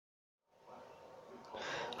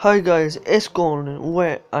Hi guys, it's Golden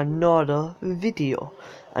with another video,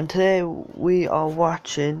 and today we are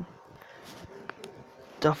watching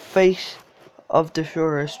the Fate of the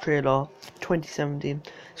Furious trailer 2017.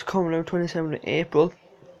 It's coming out 27th April,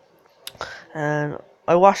 and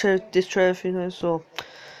I watched this trailer a few times, so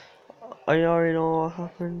I already know what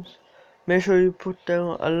happens. Make sure you put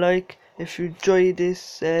down a like if you enjoy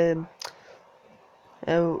this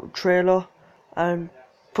trailer, and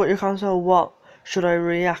put your comments on what should I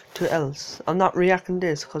react to else. I'm not reacting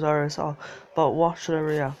this because I already saw, but what should I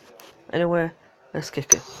react? Anyway, let's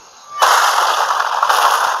kick it.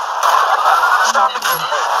 Time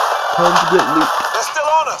to get loot. They're still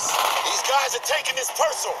on us. These guys are taking this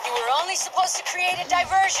personal. You were only supposed to create a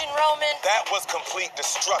diversion, Roman. That was complete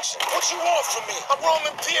destruction. What you want from me? I'm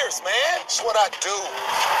Roman Pierce, man. It's what I do.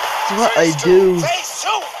 It's what I do. Phase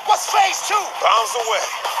 2? What's phase 2? Bounds away.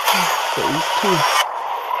 Phase 2.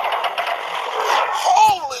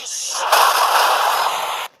 Holy shit!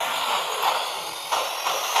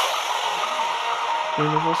 You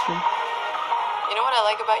know what I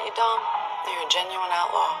like about you, Dom? You're a genuine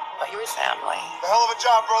outlaw, but you're family. A hell of a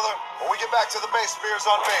job, brother. When we get back to the base, spear's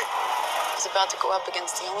on me. He's about to go up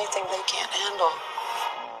against the only thing they can't handle.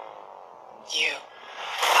 You.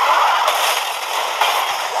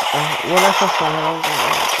 When I first saw that, I was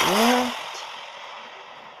like, what?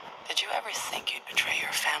 Did you ever think you'd betray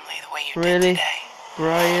your family the way you Really? did today?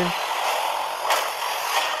 Brian?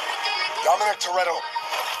 Dominic Toretto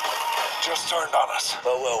just turned on us.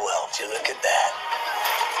 Well, did you look at that?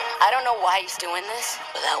 I don't know why he's doing this,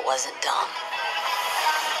 but that wasn't dumb.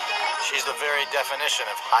 She's the very definition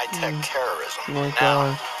of high-tech terrorism. Oh my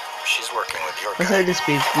Now, god. she's working with your Let's kind. have this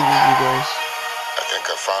speech with you guys. I think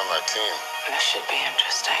I found my team. This should be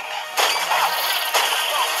interesting.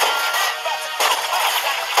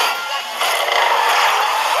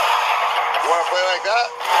 You want to play like that?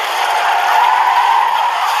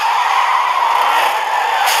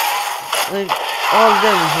 Like, all of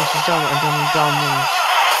them is just done and then Dom wins.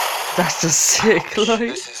 That's just sick, like.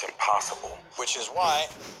 This is impossible, which is why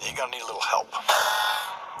you're gonna need a little help.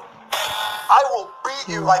 I will beat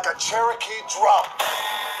you like a Cherokee drum.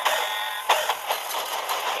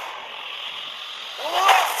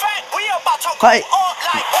 Fight!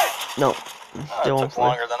 No, they It won't took fight.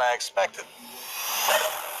 longer than I expected.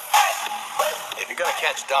 If you're gonna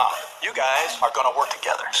catch Dom, you guys are gonna work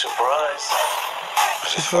together. Surprise.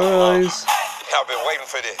 Surprise! I've been waiting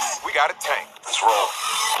for this. We got a tank. Let's roll.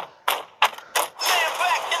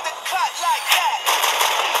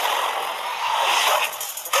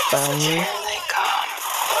 Family. Here they come.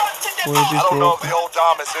 I don't know if the old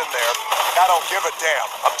Dom is in there. I don't give a damn.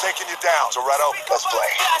 I'm taking you down, Toretto. Let's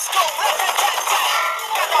play.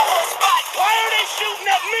 Why are they shooting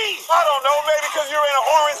at me? I don't know. Maybe because you're in an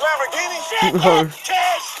orange Lamborghini. Switch it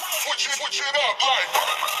up, like.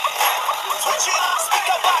 Switch it up.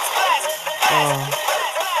 Speaker box blast.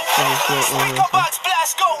 Speaker box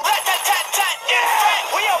blast. Go. Rat-tat-tat-tat.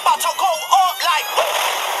 We about to go up like.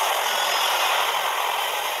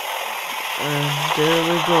 And there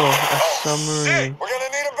we go, a submarine. We're gonna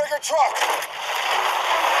need a bigger truck.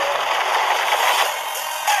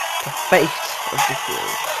 The fate of the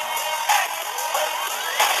field.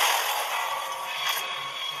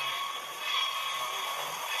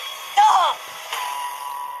 No!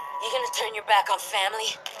 You gonna turn your back on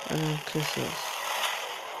family? And kisses.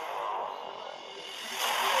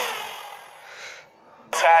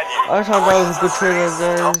 I thought that was a good trailer,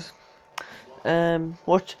 guys.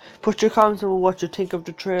 Put your comments on what you think of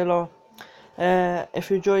the trailer. If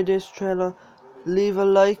you enjoyed this trailer, leave a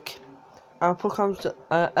like and put comments.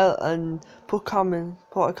 Put a comment.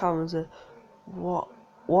 What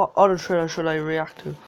other trailer should I react to?